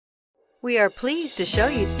We are pleased to show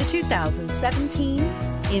you the 2017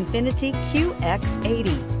 Infiniti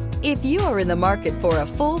Qx80. If you are in the market for a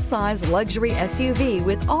full-size luxury SUV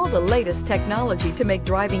with all the latest technology to make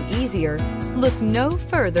driving easier, look no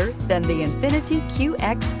further than the Infiniti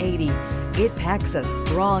Qx80. It packs a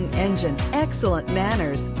strong engine, excellent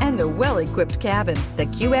manners, and a well-equipped cabin. The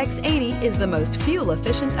Qx80 is the most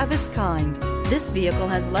fuel-efficient of its kind. This vehicle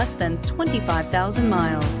has less than 25,000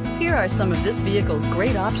 miles. Here are some of this vehicle's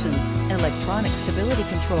great options: electronic stability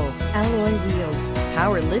control, alloy wheels,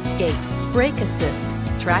 power liftgate, brake assist,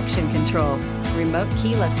 traction control, remote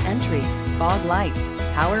keyless entry, fog lights,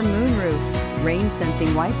 power moonroof, rain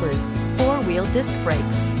sensing wipers, four-wheel disc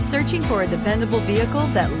brakes. Searching for a dependable vehicle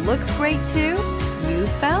that looks great too? You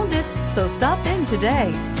found it, so stop in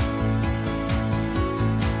today.